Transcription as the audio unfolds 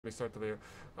Let me start the video.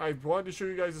 I wanted to show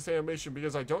you guys this animation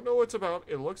because I don't know what it's about.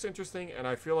 It looks interesting, and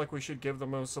I feel like we should give them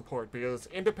most support because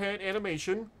it's independent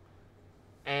animation,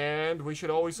 and we should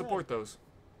always support those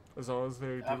as long as they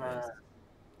do this.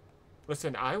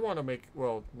 Listen, I want to make,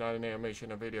 well, not an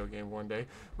animation, a video game one day,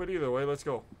 but either way, let's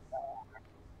go.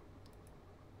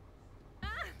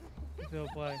 Go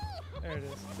play. There it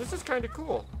is. This is kind of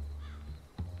cool.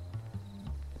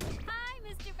 Hi,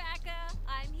 Mr. Bacca.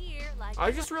 I'm here. Like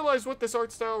I just realized what this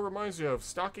art style reminds me of: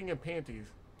 stocking and panties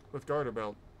with garter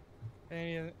belt.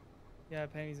 Yeah,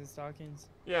 panties and stockings.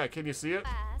 Yeah, can you see it?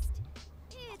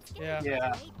 It's Yeah.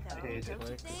 Yeah. late, though, Hey, don't you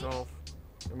Like think? self.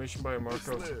 Animation by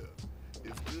Marcos.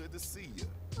 It's good to see you.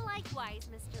 Likewise,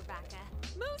 Mr.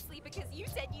 Bacca. Mostly because you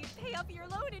said you'd pay off your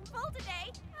loan in full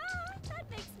today. Ah, that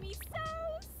makes me so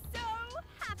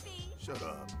happy. Shut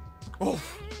up. Oh,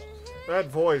 that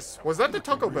voice. Was that the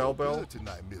Taco Bell bell? Good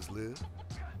tonight, Miss Liv.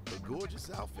 A gorgeous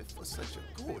outfit for such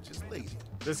a gorgeous lady.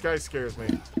 This guy scares me.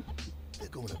 They're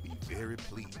gonna be very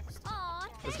pleased. Aw,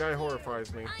 This thank guy you.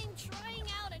 horrifies me. I'm trying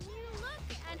out a new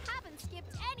look and haven't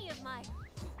skipped any of my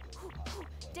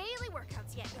daily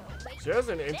workouts yet. Wait, She has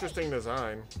an interesting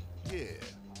design. Yeah,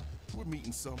 we're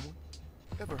meeting someone.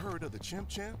 Ever heard of the Chimp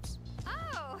Champs?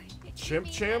 Oh, Chimp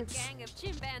you mean champs? that gang of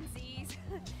chimpanzees.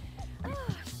 Oh,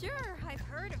 sure, I've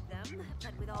heard of them,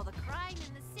 but with all the crime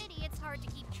in the city, it's hard to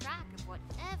keep track of what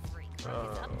every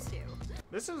crook is up to.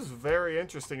 This is very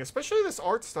interesting, especially this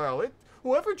art style.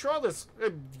 Whoever draw this,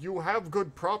 you have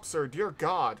good props, sir. Dear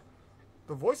God,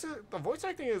 the voice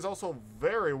acting is also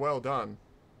very well done.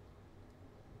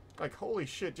 Like, holy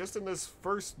shit, just in this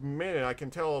first minute, I can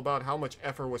tell about how much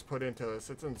effort was put into this.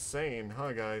 It's insane,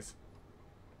 huh, guys?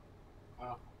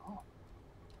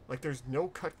 Like, there's no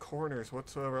cut corners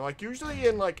whatsoever. Like, usually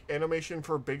in, like, animation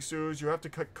for big studios, you have to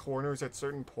cut corners at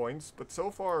certain points. But so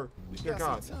far, We dear got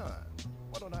God. some time.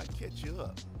 Why don't I catch you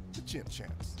up? The Chimp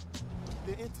Champs.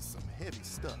 They're into some heavy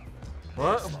stuff.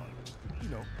 What? Manslaughter. You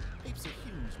know, apes are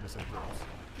huge misanthropes.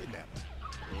 Kidnapping.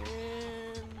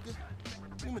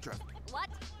 And human trafficking. What?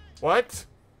 What?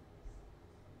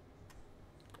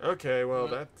 Okay, well,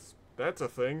 that's a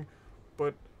thing.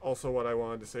 But also what I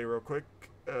wanted to say real quick.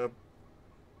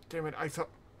 Damn it, I thought...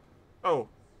 Oh,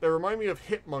 they remind me of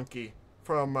Hitmonkey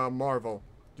from Marvel.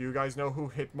 Do you guys know who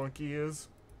Hitmonkey is?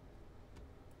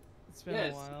 It's been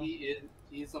Yes, a while.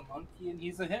 he's a monkey and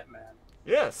he's a hitman.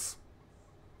 Yes!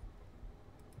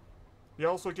 He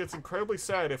also gets incredibly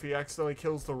sad if he accidentally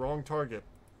kills the wrong target.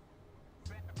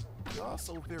 You're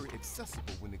also very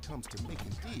accessible when it comes to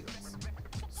making deals.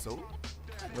 So,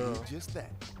 I No. did just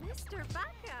that. Mr.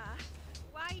 Bacca,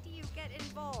 why do you get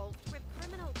involved with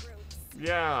criminal groups?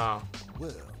 Yeah,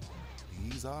 Well,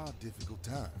 these are difficult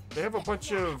times. they have a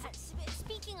bunch of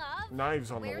Speaking of,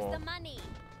 knives on the where's wall. the money?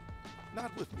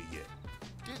 Not with me yet.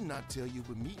 Didn't I tell you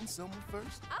we're meeting someone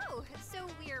first? Oh, so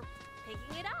we're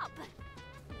picking it up.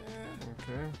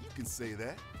 Okay. You can say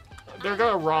that. They're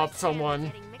gonna rob Understand someone.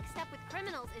 Getting mixed up with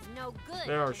criminals is no good.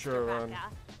 They are Mr. sure, Bacca.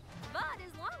 But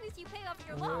as long as you pay off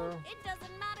your loan, it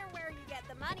doesn't matter where you get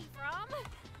the money from.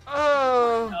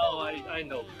 Oh! Oh, I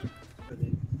know.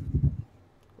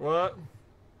 What?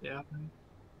 Yeah.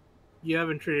 You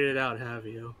haven't treated it out, have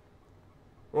you?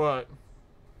 What?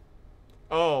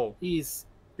 Oh. He's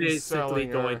He's basically selling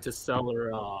her. going to sell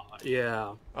her.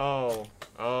 Yeah. Oh.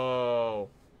 Oh.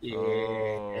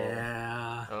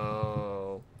 Yeah.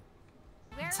 Oh.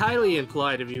 Where It's highly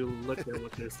implied if you look at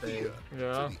what they're saying.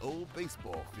 Yeah. To the old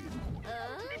baseball field.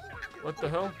 What the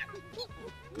hell?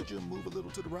 Could you move a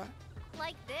little to the right?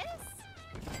 Like this?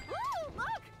 Ooh,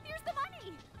 look! Here's the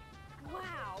money!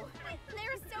 Wow!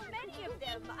 There's so many of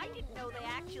them! I didn't know they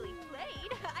actually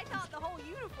played. I thought the whole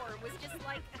uniform was just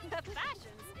like a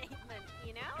fashion statement,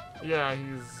 you know? Yeah,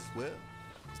 he's... Well,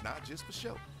 it's not just for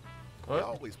show. What? We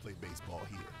always play baseball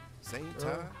here. Same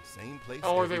time, same place.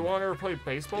 Oh, every they week. want her to play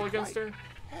baseball They're against quite her?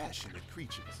 Passionate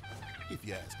creatures, if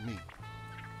you ask me.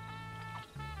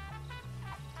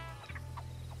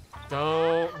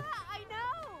 Don't... I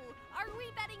know! Are we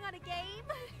betting on a game?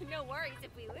 No worries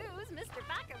if we lose. Mr.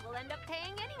 Bacca will end up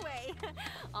paying anyway.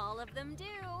 All of them do.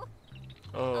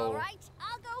 Oh. Alright,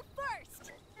 I'll go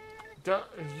first.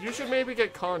 You should maybe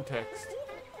get context.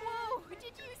 Whoa,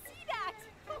 did you see that?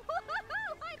 I'm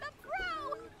a pro!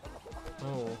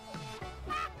 Oh.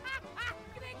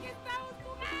 ¿Creen que estamos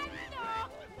jugando?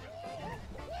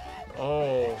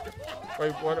 Oh.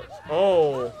 Wait, what?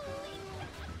 Oh.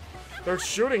 They're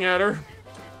shooting at her.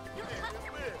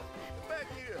 Back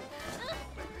here.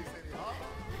 Make this any harder.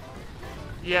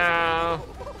 Yeah.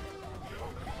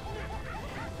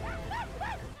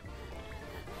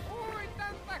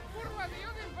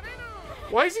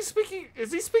 Why is he speaking?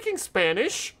 Is he speaking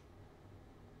Spanish?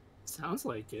 Sounds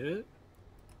like it.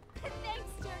 Thanks,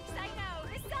 jerks, I know.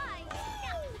 Besides, I'm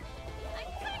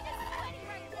kind of sweaty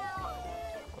right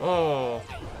now. Oh.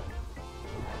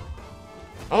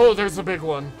 Oh, there's a big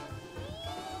one.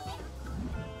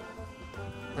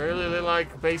 Apparently they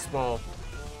like baseball.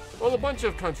 Well, a bunch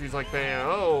of countries like that.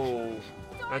 Oh,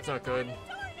 that's not good. Darn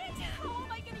it! How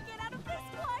am I gonna get out of this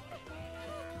one?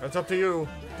 That's up to you.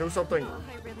 Do something. Oh,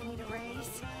 I really need a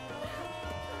raise.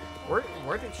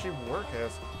 Where did she work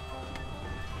as?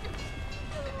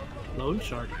 Loan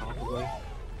shark, probably.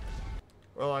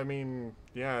 Well, I mean,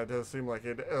 yeah, it does seem like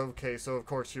it. Okay, so of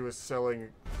course he was selling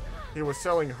her.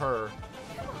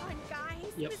 Come on,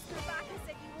 guys. Yep. Mr. Baka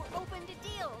said you were open to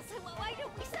deals. Well, why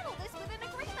don't we settle this with an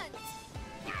agreement?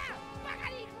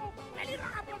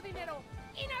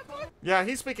 Yeah,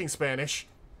 he's speaking Spanish.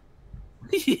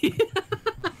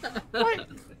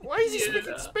 Why is he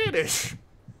speaking Spanish?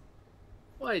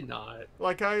 Why not?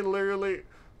 Like, I literally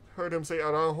heard him say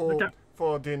arajo Okay.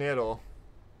 for dinero.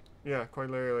 Yeah, quite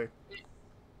literally.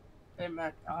 Hey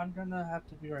Mac, I'm gonna have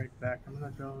to be right back. I'm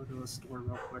gonna go to the store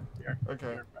real quick here.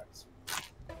 Okay.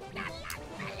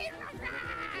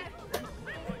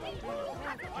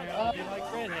 You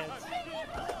like redheads.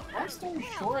 Long story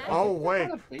short, Oh, wait.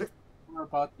 More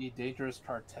about the dangerous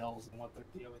cartels and what they're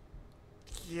dealing.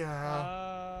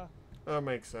 Yeah, that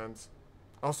makes sense.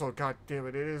 Also, god damn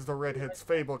it, it is the redhead's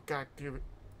fable, god damn it.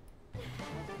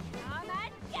 Come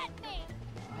and get me!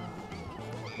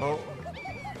 Oh.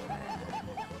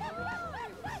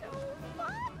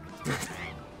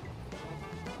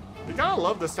 You gotta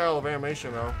love this style of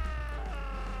animation, though.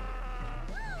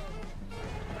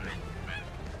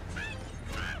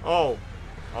 Oh.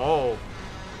 Oh.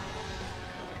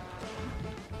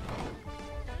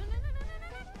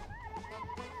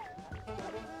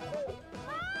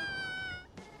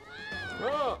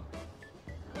 Oh.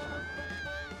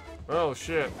 Oh,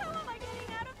 shit. How am I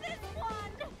getting out of this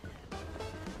one?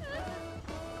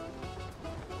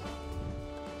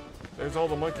 There's all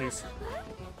the monkeys.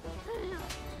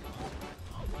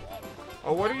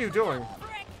 Oh, what are you doing?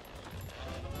 Frick!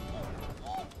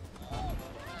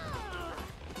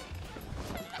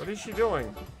 What is she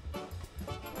doing?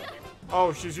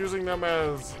 Oh, she's using them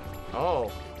as...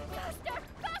 Oh. Faster!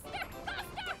 Faster!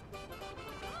 Faster!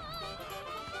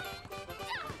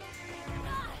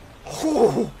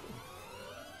 Oh!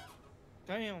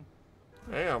 Damn.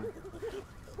 Damn.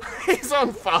 He's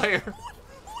on fire.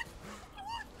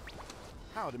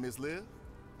 Howdy, Miss Liv.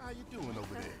 How you doing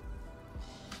over there?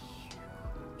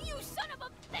 You son of a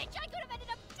bitch! I could have ended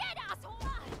up dead, asshole!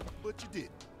 But you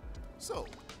didn't. So,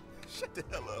 shut the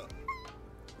hell up.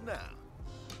 Now,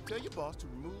 tell your boss to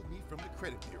remove me from the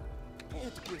credit bureau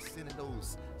and to quit sending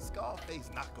those Scarface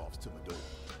knockoffs to my door.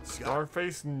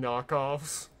 Scarface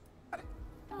knockoffs.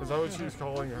 Is that what she's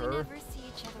calling We her? never see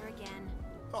each other again.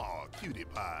 Aw, cutie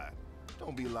pie.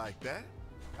 Don't be like that.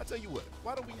 I tell you what,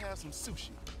 why don't we have some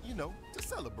sushi, you know, to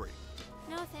celebrate?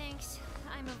 No thanks.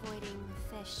 I'm avoiding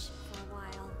fish for a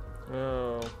while.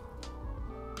 Oh.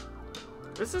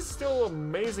 This is still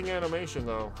amazing animation,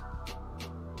 though.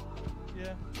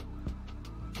 Yeah.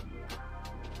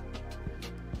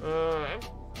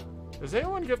 Does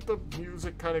anyone get the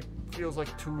music kind of feels like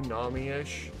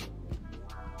Toonami-ish?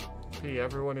 P,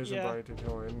 everyone is Yeah. invited to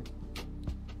join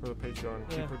for the Patreon.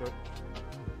 Yeah. Keep it up.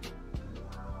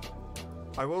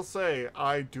 I will say,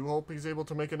 I do hope he's able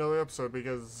to make another episode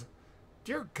because,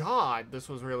 dear God, this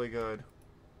was really good.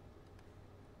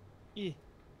 E.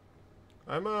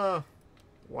 I'm,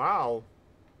 wow.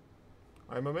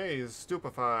 I'm amazed,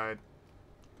 stupefied,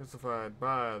 mystified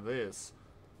by this.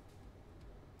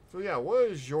 So yeah, what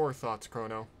is your thoughts,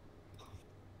 Chrono?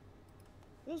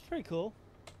 It was pretty cool.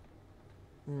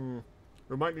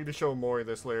 We might need to show more of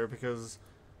this later because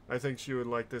I think she would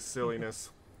like this silliness.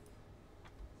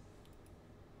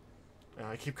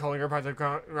 I keep calling her by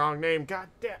the wrong name, god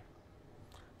damn.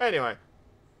 Anyway.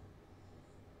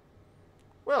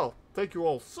 Well, thank you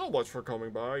all so much for coming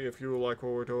by. If you like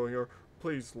what we're doing here,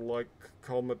 please like,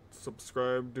 comment,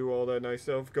 subscribe, do all that nice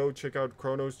stuff. Go check out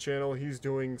Chrono's channel. He's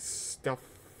doing stuff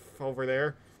over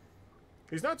there.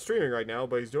 He's not streaming right now,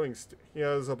 but he's doing... he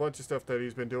has a bunch of stuff that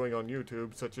he's been doing on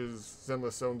YouTube, such as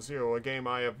Zenless Zone Zero, a game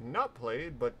I have not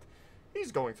played, but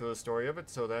he's going through the story of it,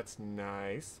 so that's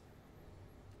nice.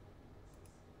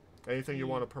 Anything you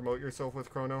want to promote yourself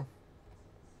with, Chrono?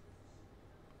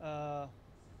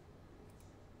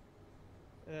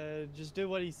 Just do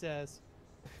what he says.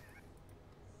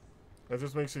 That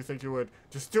just makes you think you would.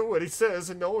 Just do what he says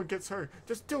and no one gets hurt.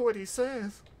 Just do what he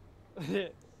says.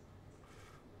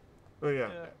 Oh yeah.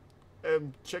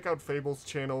 Check out Fable's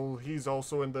channel. He's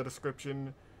also in the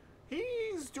description.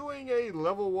 He's He's doing a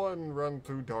level 1 run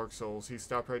through Dark Souls. He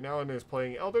stopped right now and is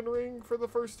playing Elden Ring for the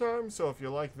first time, so if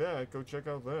you like that, go check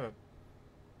out that.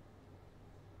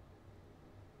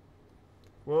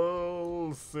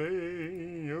 We'll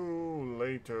see you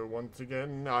later once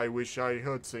again. I wish I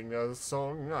could sing a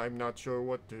song. I'm not sure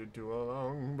what to do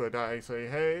along, but I say,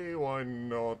 hey, why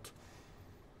not?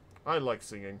 I like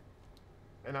singing.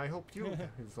 And I hope you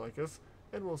guys like us,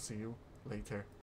 and we'll see you later.